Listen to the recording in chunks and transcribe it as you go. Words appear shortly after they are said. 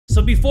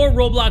So before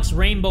Roblox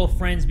Rainbow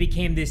Friends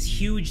became this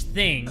huge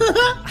thing,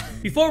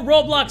 before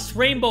Roblox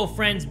Rainbow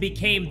Friends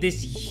became this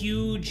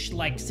huge,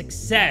 like,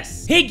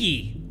 success,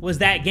 Piggy was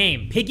that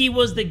game. Piggy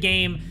was the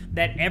game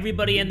that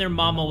everybody and their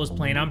mama was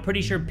playing. I'm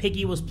pretty sure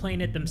Piggy was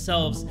playing it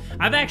themselves.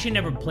 I've actually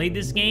never played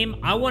this game.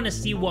 I want to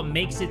see what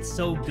makes it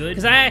so good,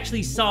 because I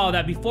actually saw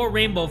that before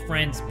Rainbow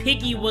Friends,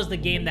 Piggy was the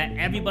game that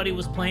everybody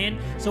was playing.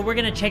 So we're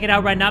gonna check it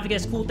out right now. If you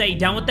guys cool with that, you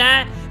down with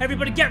that?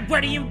 Everybody get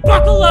ready and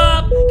buckle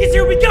up, because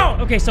here we go!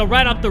 Okay, so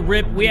right off the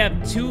rip, we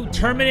have two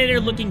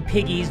Terminator-looking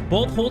piggies,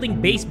 both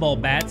holding baseball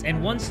bats,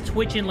 and one's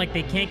twitching like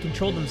they can't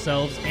control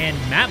themselves, and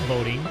map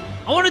voting.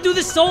 I want to do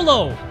this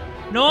solo!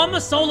 No, I'm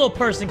a solo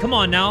person. Come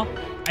on now.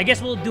 I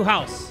guess we'll do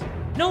house.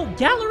 No,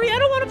 gallery? I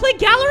don't want to play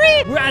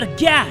gallery! We're out of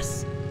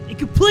gas! And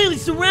completely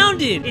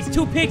surrounded! It's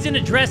two pigs in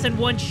a dress and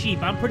one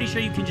sheep. I'm pretty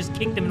sure you can just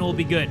kick them and it'll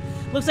be good.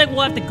 Looks like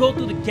we'll have to go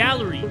through the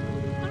gallery.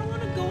 I don't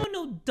want to go in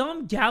no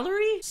dumb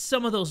gallery.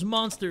 Some of those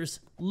monsters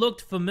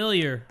looked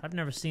familiar. I've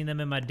never seen them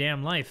in my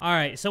damn life.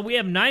 Alright, so we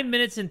have 9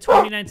 minutes and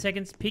 29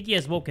 seconds. Piggy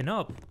has woken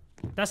up.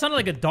 That sounded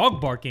like a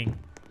dog barking.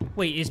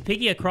 Wait, is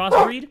Piggy a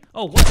crossbreed?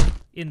 Oh, what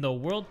in the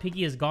world?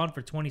 Piggy is gone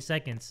for 20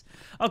 seconds.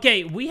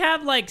 Okay, we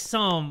have, like,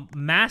 some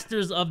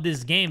masters of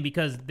this game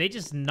because they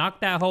just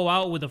knocked that hoe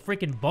out with a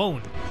freaking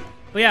bone.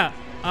 But yeah,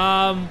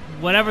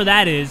 whatever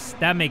that is,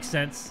 that makes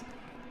sense.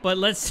 But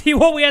let's see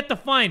what we have to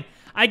find.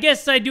 I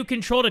guess I do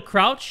control to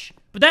crouch,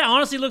 but that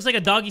honestly looks like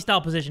a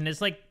doggy-style position.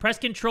 It's like press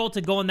control to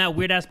go in that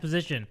weird-ass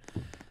position.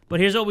 But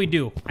here's what we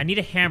do. I need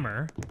a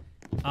hammer.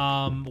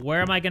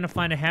 Where am I gonna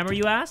find a hammer,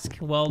 you ask?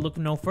 Well, look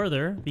no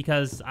further,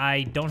 because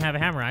I don't have a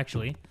hammer,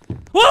 actually.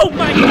 Whoa,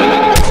 my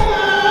God!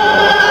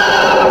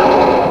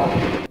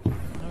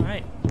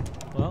 Alright.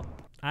 Well,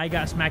 I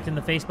got smacked in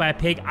the face by a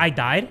pig. I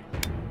died?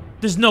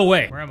 There's no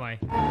way. Where am I?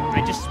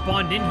 I just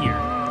spawned in here.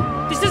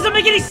 This doesn't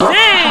make any sense!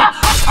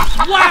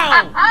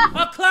 Wow!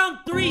 A clown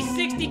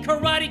 360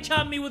 karate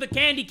chopped me with a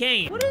candy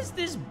cane. What is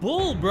this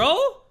bull, bro?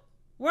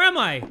 Where am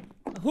I?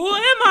 Who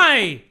am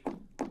I?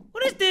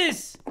 What is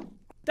this?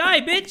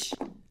 Die, bitch!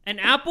 An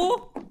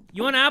apple?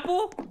 You want an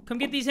apple? Come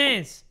get these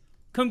hands.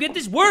 Come get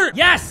this work!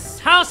 Yes!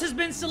 House has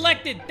been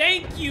selected!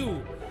 Thank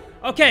you!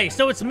 Okay,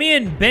 so it's me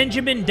and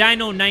Benjamin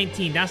Dino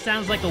 19. That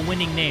sounds like a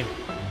winning name.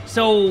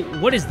 So,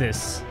 what is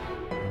this?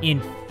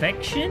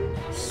 Infection?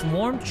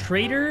 Swarm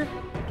Trader?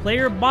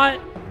 Player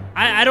bot?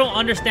 I don't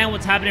understand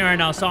what's happening right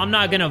now, so I'm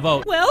not gonna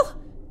vote. Well,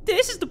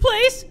 this is the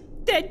place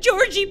that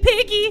Georgie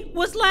Piggy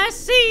was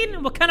last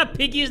seen. What kind of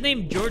piggy is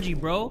named Georgie,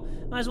 bro?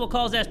 Might as well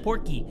call his ass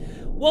Porky.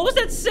 What was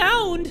that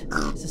sound?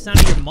 It's the sound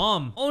of your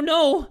mom. Oh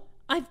no,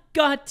 I've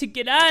got to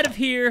get out of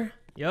here.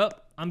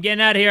 Yup, I'm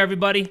getting out of here,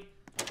 everybody.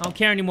 I don't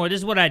care anymore. This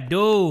is what I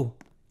do.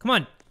 Come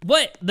on.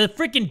 What? The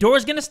freaking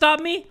door's gonna stop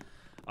me?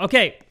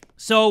 Okay,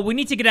 so we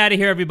need to get out of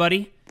here,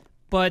 everybody.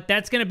 But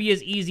that's gonna be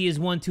as easy as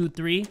 1, 2,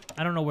 3.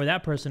 I don't know where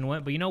that person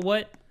went, but you know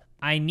what?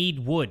 I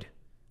need wood.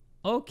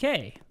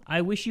 Okay,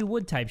 I wish you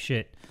would type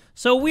shit.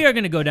 So we are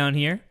gonna go down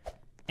here,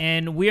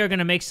 and we are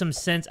gonna make some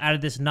sense out of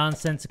this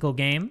nonsensical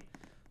game.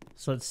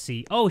 So let's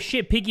see. Oh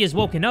shit, Piggy has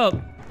woken up.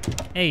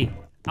 Hey,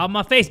 out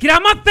my face. Get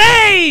out my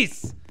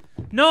face!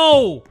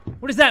 No!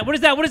 What is that? What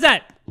is that? What is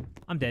that?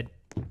 I'm dead.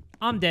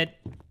 I'm dead.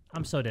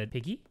 I'm so dead.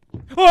 Piggy?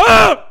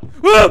 Oh!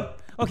 Oh!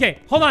 Okay,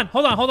 hold on,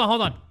 hold on, hold on,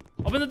 hold on.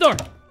 Open the door.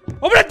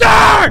 Open the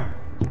door!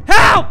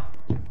 Help!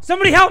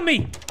 Somebody help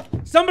me!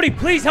 Somebody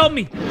please help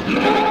me!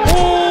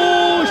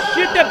 Oh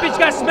shit, that bitch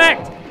got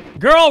smacked!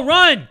 Girl,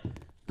 run!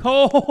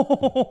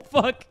 Oh,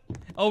 fuck.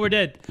 Oh, we're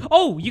dead.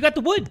 Oh, you got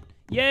the wood.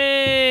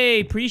 Yay!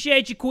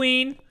 Appreciate you,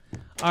 queen.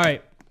 All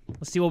right.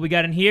 Let's see what we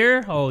got in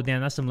here. Oh,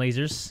 damn. That's some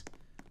lasers.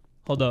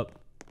 Hold up.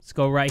 Let's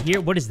go right here.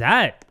 What is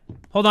that?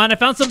 Hold on. I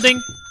found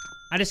something.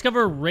 I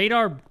discovered a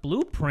radar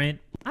blueprint.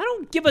 I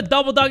don't give a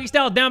double doggy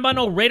style down by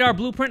no radar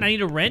blueprint. I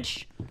need a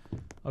wrench.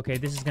 Okay,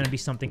 this is going to be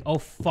something. Oh,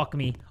 fuck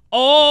me.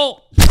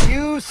 Oh!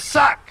 You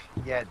suck,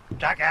 you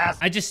jackass.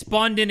 I just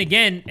spawned in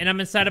again, and I'm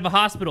inside of a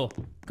hospital.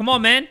 Come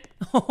on, man.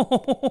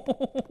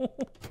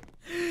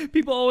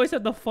 People always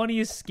have the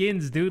funniest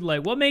skins, dude.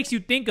 Like, what makes you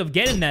think of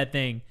getting that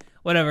thing?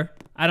 Whatever.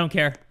 I don't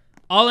care.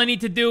 All I need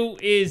to do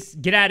is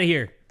get out of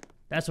here.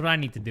 That's what I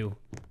need to do.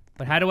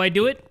 But how do I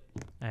do it?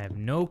 I have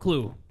no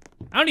clue.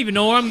 I don't even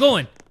know where I'm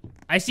going.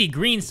 I see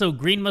green, so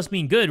green must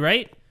mean good,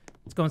 right?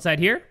 Let's go inside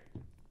here.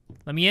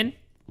 Let me in.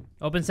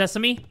 Open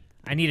sesame.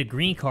 I need a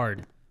green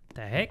card.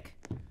 The heck?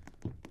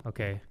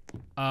 Okay.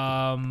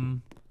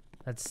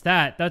 That's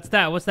that. That's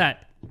that. What's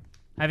that?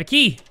 I have a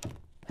key.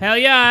 Hell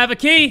yeah, I have a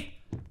key.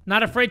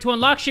 Not afraid to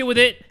unlock shit with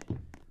it.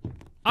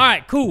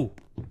 Alright, cool.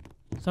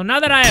 So now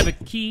that I have a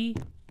key...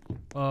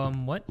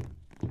 what?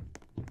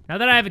 Now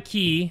that I have a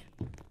key,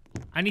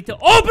 I need to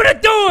open a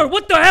door!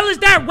 What the hell is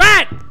that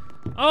rat?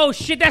 Oh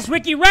shit, that's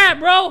Ricky Rat,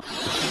 bro!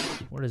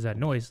 What is that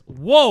noise?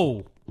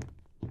 Whoa!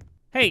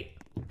 Hey,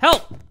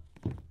 help!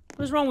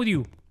 What is wrong with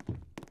you?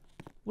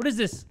 What is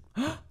this?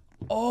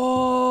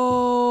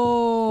 Oh!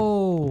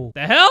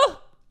 The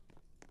hell?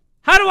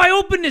 How do I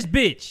open this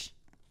bitch?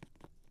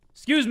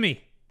 Excuse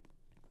me.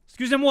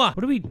 Excusez-moi.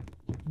 What do we...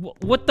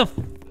 What the...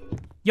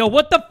 Yo,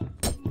 what the...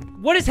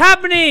 What is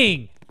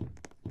happening?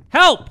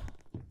 Help!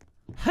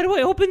 How do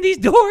I open these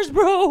doors,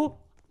 bro?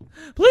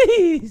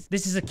 Please!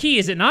 This is a key,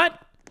 is it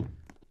not?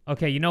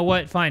 Okay, you know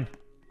what? Fine.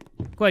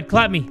 Go ahead,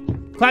 clap me.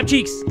 Clap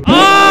cheeks.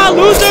 Ah,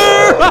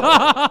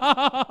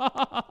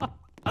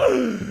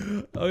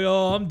 loser! Oh,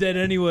 yo, I'm dead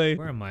anyway.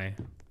 Where am I?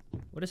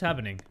 What is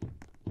happening?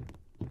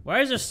 Why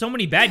is there so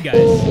many bad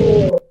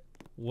guys?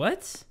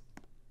 What?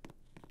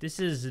 This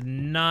is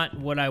not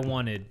what I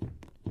wanted.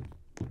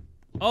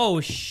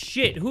 Oh,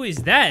 shit. Who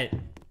is that?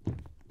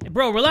 Hey,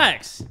 bro,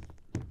 relax.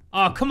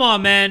 Oh, come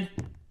on, man.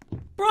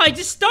 Bro, I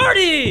just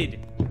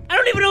started. I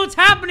don't even know what's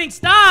happening.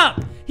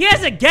 Stop. He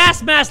has a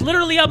gas mask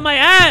literally up my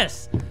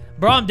ass.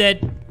 Bro, I'm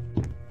dead.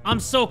 I'm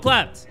so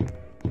clapped.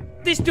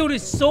 This dude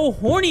is so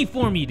horny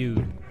for me,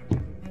 dude.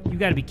 You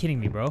gotta be kidding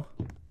me, bro.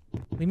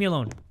 Leave me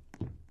alone.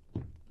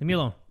 Leave me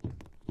alone.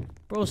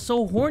 Bro,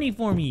 so horny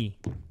for me.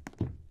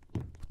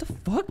 What the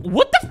fuck?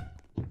 What the?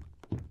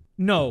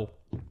 No.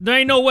 There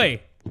ain't no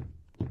way.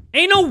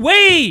 Ain't no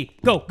way!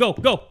 Go, go,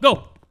 go,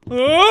 go!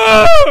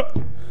 Ah!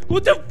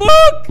 What the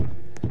fuck?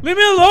 Leave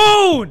me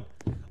alone!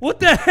 What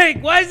the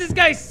heck? Why is this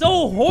guy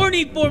so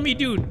horny for me,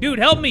 dude? Dude,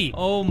 help me!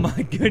 Oh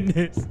my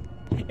goodness.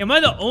 Am I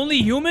the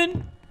only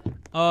human?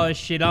 Oh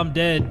shit, I'm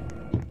dead.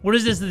 What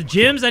is this, the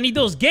gyms? I need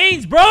those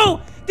gains, bro!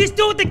 This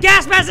dude with the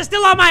gas mask is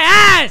still on my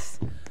ass!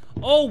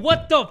 Oh,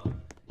 what the...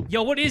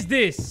 Yo, what is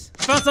this?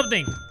 I found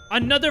something.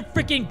 Another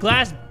freaking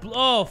glass...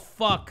 Oh,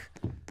 fuck.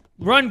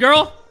 Run,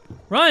 girl!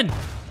 Run!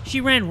 She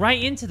ran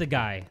right into the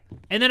guy.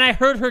 And then I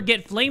heard her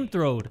get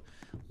flamethrowed.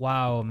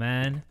 Wow,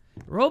 man.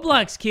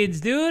 Roblox kids,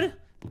 dude.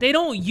 They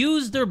don't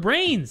use their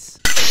brains.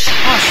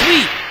 Oh,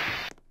 sweet.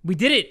 We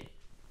did it.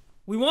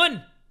 We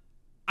won.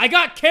 I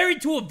got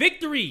carried to a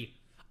victory.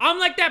 I'm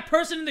like that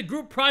person in the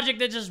group project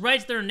that just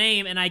writes their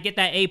name and I get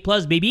that A+,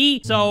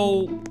 baby.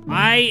 So,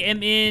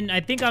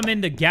 I think I'm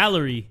in the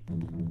gallery.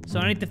 So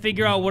I need to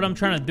figure out what I'm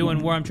trying to do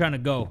and where I'm trying to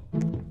go.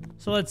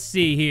 So let's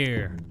see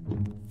here.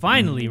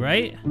 Finally,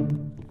 right?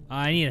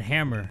 I need a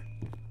hammer.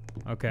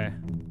 Okay.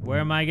 Where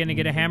am I gonna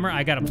get a hammer?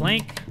 I got a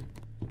plank.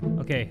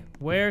 Okay.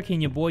 Where can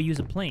your boy use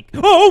a plank?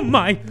 Oh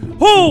my!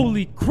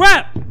 Holy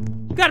crap!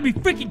 You gotta be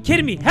freaking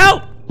kidding me.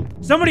 Help!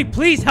 Somebody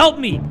please help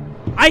me.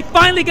 I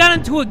finally got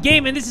into a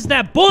game and this is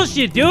that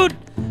bullshit, dude.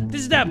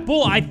 This is that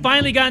bull. I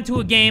finally got into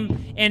a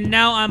game and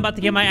now I'm about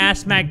to get my ass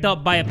smacked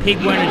up by a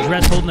pig wearing a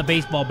dress holding a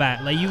baseball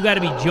bat. Like, you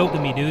gotta be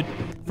joking me, dude.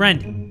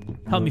 Friend.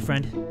 Help me,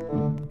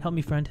 friend. Help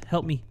me, friend.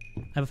 Help me.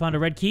 Have I found a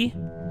red key?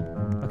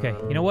 Okay,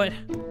 you know what?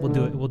 We'll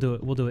do it. We'll do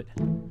it. We'll do it.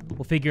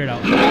 We'll figure it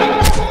out. Whoa,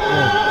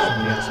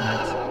 somebody got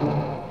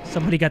smacked.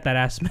 Somebody got that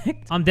ass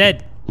smacked. I'm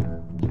dead.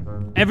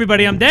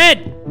 Everybody, I'm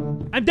dead.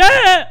 I'm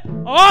dead.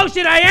 Oh,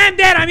 shit, I am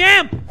dead. I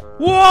am.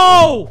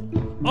 Whoa.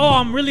 Oh,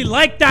 I'm really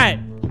like that.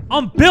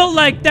 I'm built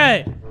like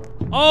that.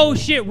 Oh,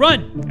 shit,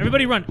 run.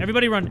 Everybody run.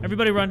 Everybody run.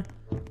 Everybody run.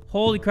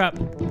 Holy crap.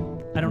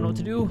 I don't know what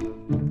to do.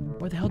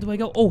 Where the hell do I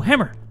go? Oh,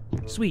 hammer.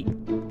 Sweet.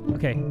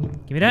 Okay,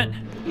 give me that.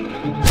 So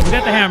we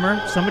got the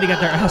hammer. Somebody got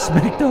their ass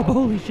smacked up.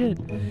 Holy shit.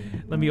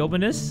 Let me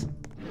open this.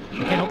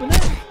 I can't open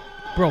that?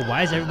 Bro,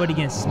 why is everybody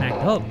getting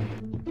smacked up?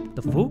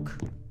 The fook?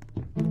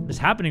 What's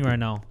happening right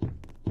now?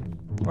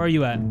 Where are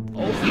you at?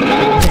 Oh, okay, you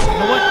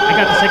know what? I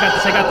got this, I got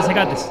this, I got this, I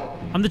got this.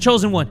 I'm the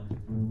chosen one.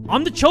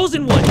 I'm the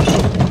chosen one.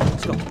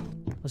 Let's go.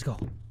 Let's go.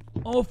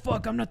 Oh,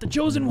 fuck, I'm not the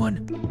chosen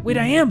one. Wait,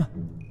 I am.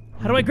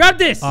 How do I grab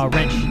this?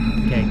 Wrench.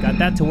 Okay, got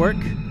that to work.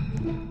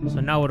 So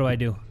now what do I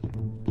do?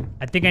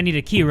 I think I need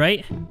a key,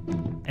 right?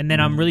 And then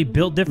I'm really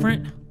built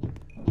different.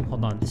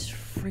 Hold on, this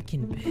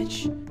freaking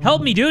bitch.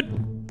 Help me,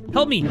 dude.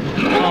 Help me.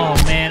 Oh,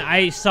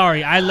 man,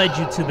 sorry. I led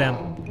you to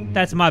them.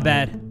 That's my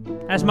bad.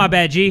 That's my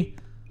bad, G.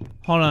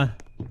 Hold on.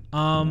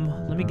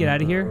 Let me get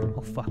out of here.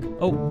 Oh, fuck.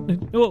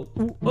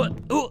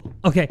 Oh.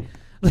 Okay,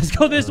 let's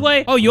go this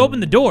way. Oh, you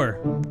opened the door.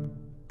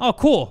 Oh,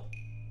 cool.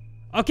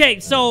 Okay,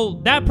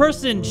 so that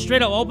person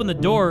straight up opened the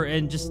door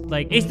and just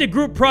like, it's the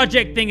group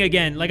project thing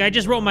again. Like, I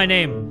just wrote my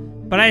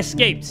name, but I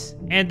escaped.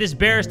 And this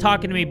bear is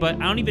talking to me, but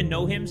I don't even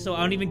know him, so I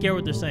don't even care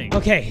what they're saying.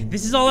 Okay,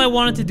 this is all I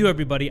wanted to do,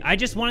 everybody. I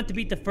just wanted to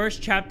beat the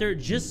first chapter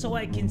just so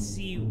I can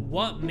see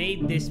what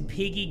made this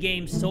piggy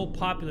game so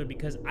popular,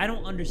 because I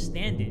don't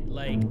understand it.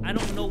 Like, I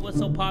don't know what's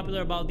so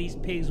popular about these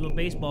pigs with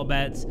baseball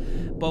bats,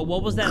 but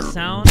what was that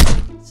sound?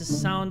 It's the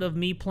sound of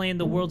me playing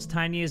the world's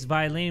tiniest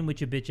violin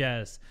with your bitch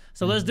ass.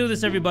 So let's do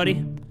this,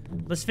 everybody.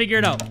 Let's figure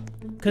it out,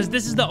 because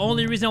this is the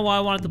only reason why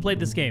I wanted to play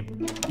this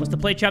game, was to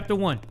play chapter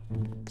 1.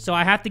 So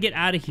I have to get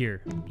out of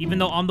here, even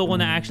though I'm the one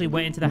that actually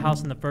went into the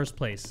house in the first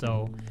place.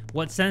 So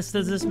what sense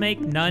does this make?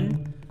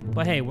 None.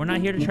 But hey, we're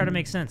not here to try to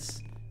make sense.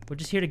 We're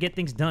just here to get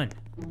things done.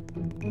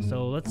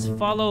 So let's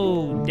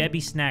follow Debbie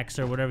Snacks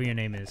or whatever your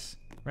name is.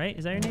 Right?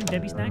 Is that your name?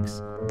 Debbie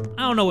Snacks?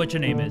 I don't know what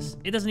your name is.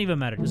 It doesn't even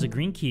matter. There's a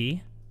green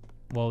key.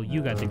 Well,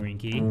 you got the green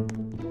key.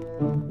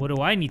 What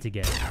do I need to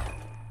get?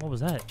 What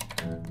was that?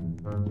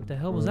 What the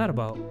hell was that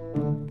about?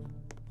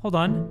 Hold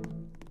on.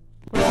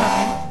 What's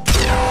happening?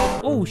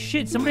 Oh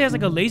shit, somebody has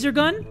like a laser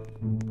gun?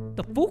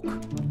 The fuck?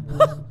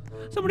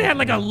 Somebody had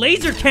like a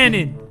laser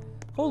cannon.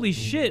 Holy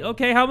shit.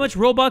 Okay, how much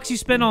Robux you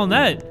spent on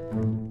that?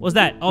 What's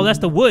that? Oh, that's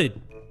the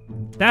wood.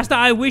 That's the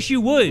I wish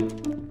you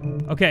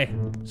would. Okay,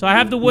 so I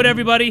have the wood,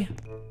 everybody.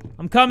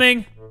 I'm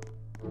coming.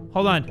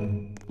 Hold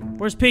on.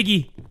 Where's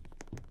Piggy?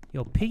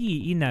 Yo,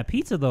 Piggy eating that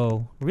pizza,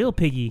 though. Real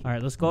Piggy. All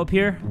right, let's go up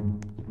here.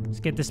 Let's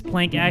get this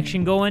plank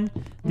action going.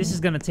 This is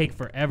gonna take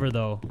forever,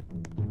 though.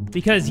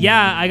 Because,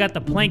 yeah, I got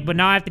the plank, but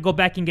now I have to go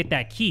back and get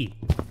that key.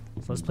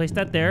 So let's place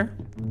that there.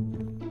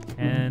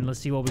 And let's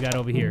see what we got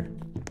over here.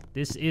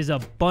 This is a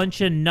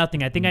bunch of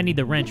nothing. I think I need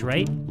the wrench,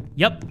 right?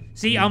 Yep.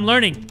 See, I'm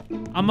learning.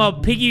 I'm a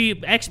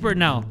Piggy expert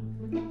now.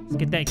 Let's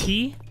get that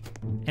key.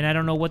 And I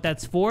don't know what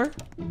that's for.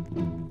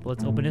 But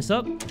let's open this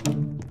up.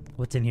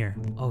 What's in here?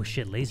 Oh,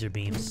 shit. Laser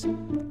beams.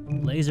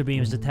 Laser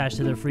beams attached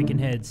to their freaking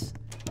heads.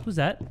 Who's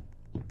that?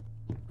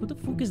 Who the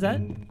fuck is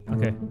that?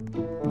 Okay.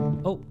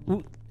 Oh.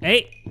 Ooh.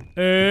 Hey.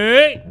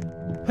 Hey.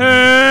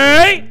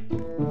 Hey.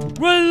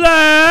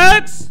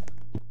 Relax.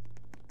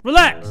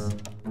 Relax.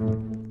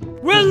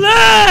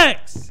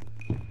 Relax.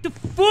 The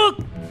fuck?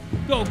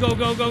 Go, go,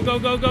 go, go, go,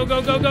 go, go,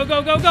 go, go, go,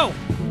 go, go, go.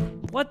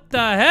 What the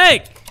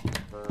heck?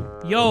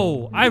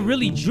 Yo, I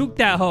really juked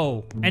that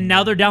hoe. And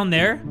now they're down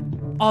there?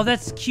 Oh,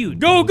 that's cute.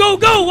 Go, go,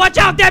 go! Watch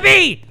out,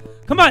 Debbie!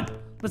 Come on,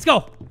 let's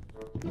go.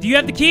 Do you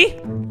have the key?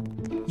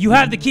 You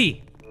have the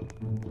key.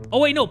 Oh,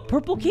 wait, no.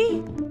 Purple key?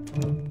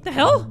 What the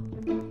hell?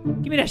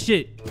 Give me that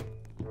shit.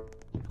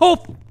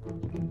 Oh!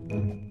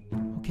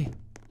 Okay.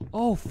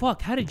 Oh,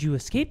 fuck. How did you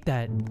escape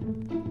that?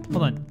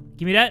 Hold on.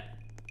 Give me that.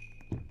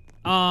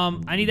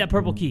 I need that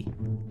purple key.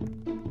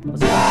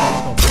 Let's go,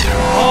 let's go.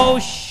 Oh,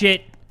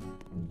 shit.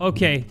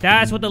 Okay,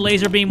 that's what the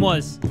laser beam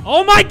was.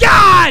 Oh, my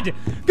God!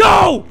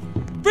 Go!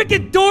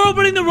 Freaking door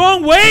opening the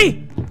wrong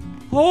way!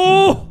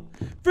 Oh!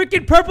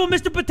 Freaking purple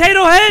Mr.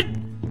 Potato Head!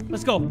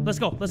 Let's go, let's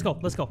go, let's go,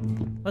 let's go,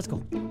 let's go.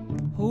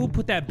 Who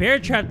put that bear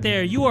trap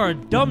there? You are a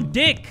dumb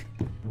dick.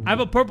 I have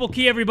a purple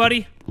key,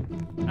 everybody.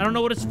 I don't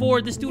know what it's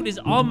for. This dude is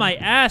on my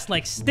ass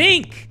like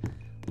stink.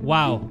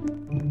 Wow.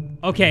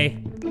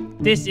 Okay.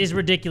 This is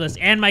ridiculous.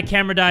 And my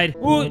camera died.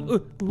 What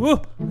the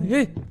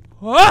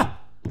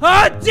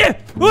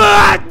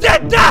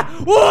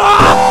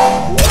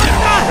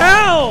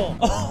hell?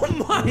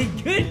 Oh my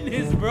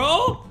goodness,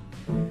 bro.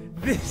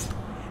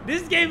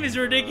 This game is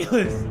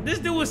ridiculous. This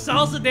dude was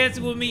salsa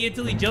dancing with me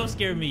until he jump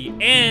scared me.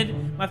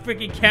 And my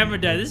freaking camera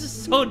died. This is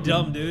so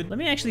dumb, dude. Let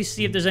me actually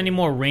see if there's any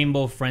more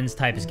Rainbow Friends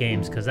types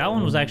games, because that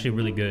one was actually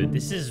really good.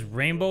 This is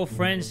Rainbow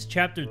Friends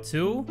Chapter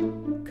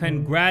 2.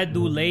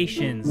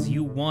 Congratulations,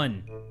 you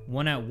won.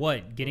 Won at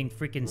what? Getting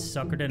freaking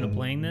suckered into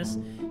playing this?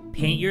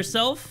 Paint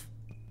yourself?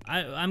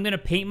 I'm gonna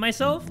paint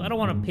myself? I don't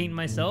want to paint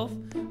myself.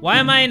 Why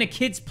am I in a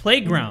kid's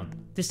playground?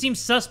 This seems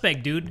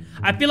suspect, dude.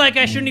 I feel like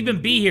I shouldn't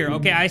even be here.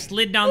 Okay, I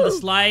slid down the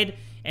slide,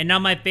 and now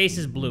my face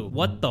is blue.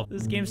 What the?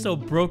 This game's so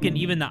broken,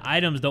 even the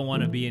items don't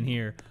want to be in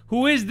here.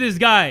 Who is this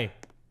guy?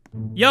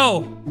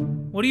 Yo,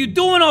 what are you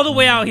doing all the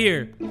way out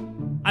here?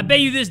 I bet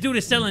you this dude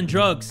is selling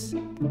drugs.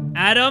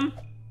 Adam?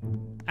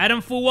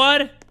 Adam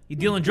Fuad? You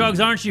dealing drugs,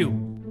 aren't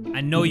you?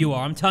 I know you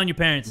are. I'm telling your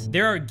parents.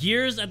 There are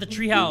gears at the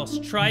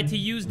treehouse. Try to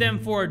use them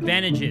for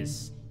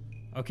advantages.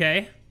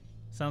 Okay.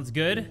 Sounds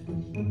good.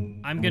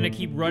 I'm gonna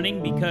keep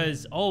running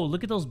because... Oh,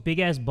 look at those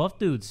big-ass buff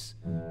dudes.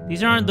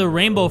 These aren't the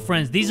Rainbow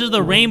Friends. These are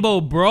the Rainbow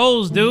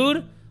Bros,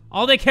 dude.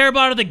 All they care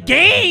about are the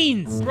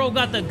gains. Bro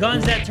got the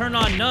guns that turn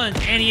on nuns,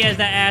 and he has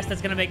that ass that's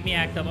gonna make me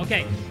act up.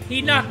 Okay,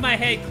 he knocked my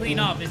head clean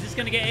off. Is this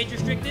gonna get age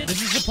restricted?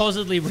 This is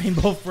supposedly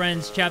Rainbow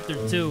Friends Chapter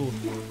 2.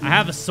 I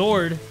have a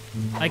sword.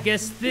 I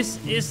guess this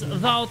is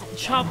about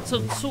Chapter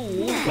 2,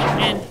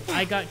 and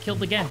I got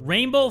killed again.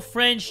 Rainbow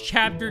Friends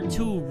Chapter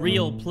 2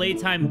 Real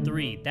Playtime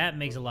 3. That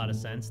makes a lot of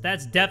sense.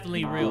 That's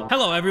definitely real.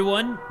 Hello,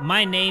 everyone.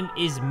 My name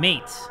is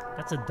Mate.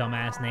 That's a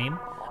dumbass name.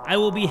 I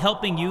will be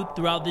helping you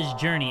throughout this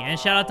journey. And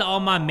shout out to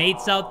all my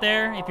mates out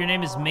there. If your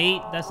name is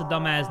Mate, that's a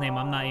dumbass name.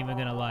 I'm not even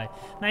gonna lie.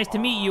 Nice to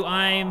meet you.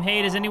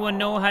 Hey, does anyone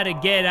know how to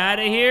get out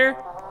of here?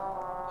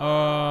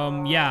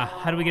 Yeah.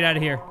 How do we get out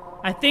of here?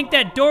 I think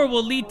that door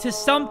will lead to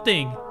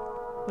something.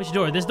 Which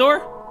door? This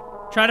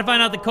door? Try to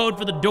find out the code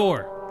for the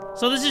door.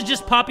 So this is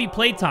just Poppy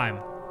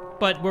Playtime.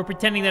 But we're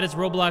pretending that it's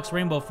Roblox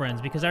Rainbow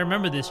Friends because I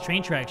remember this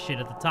train track shit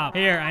at the top.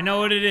 Here, I know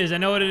what it is. I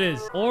know what it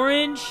is.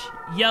 Orange,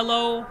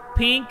 yellow,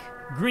 pink,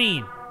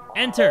 green.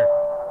 Enter.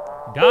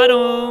 Got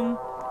him.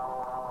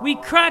 We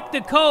cracked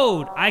the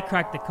code. I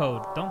cracked the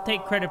code. Don't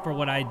take credit for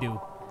what I do.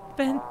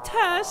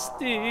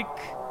 Fantastic.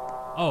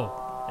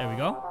 Oh, there we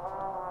go.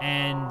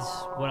 And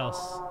what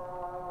else?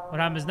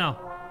 What happens now?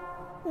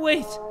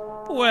 Wait,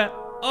 where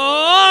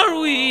are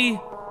we?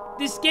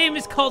 This game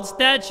is called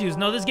Statues.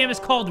 No, this game is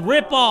called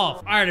Rip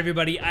Off. All right,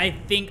 everybody. I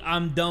think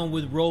I'm done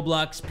with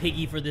Roblox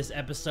Piggy for this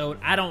episode.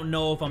 I don't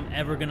know if I'm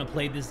ever gonna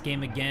play this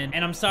game again.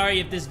 And I'm sorry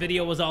if this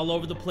video was all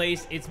over the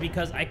place. It's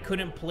because I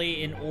couldn't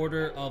play in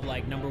order of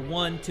like number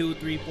 1, 2,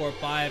 3, 4,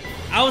 5.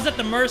 I was at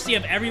the mercy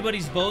of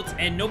everybody's votes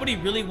and nobody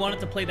really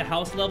wanted to play the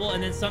house level.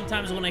 And then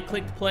sometimes when I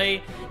clicked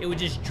play, it would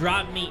just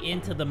drop me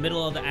into the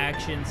middle of the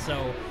action.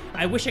 So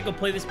I wish I could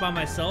play this by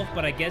myself,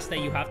 but I guess that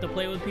you have to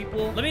play with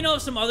people. Let me know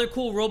if some other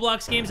cool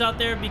Roblox games games out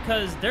there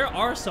because there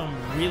are some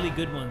really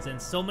good ones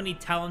and so many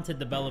talented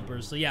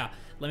developers. So yeah,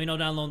 let me know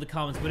down below in the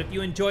comments. But if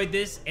you enjoyed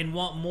this and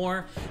want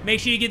more, make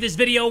sure you give this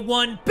video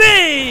one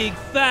big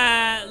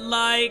fat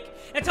like.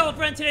 And tell a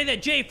friend today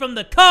that Jay from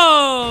the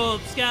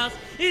Kubz Scouts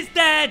is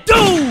that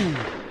dude!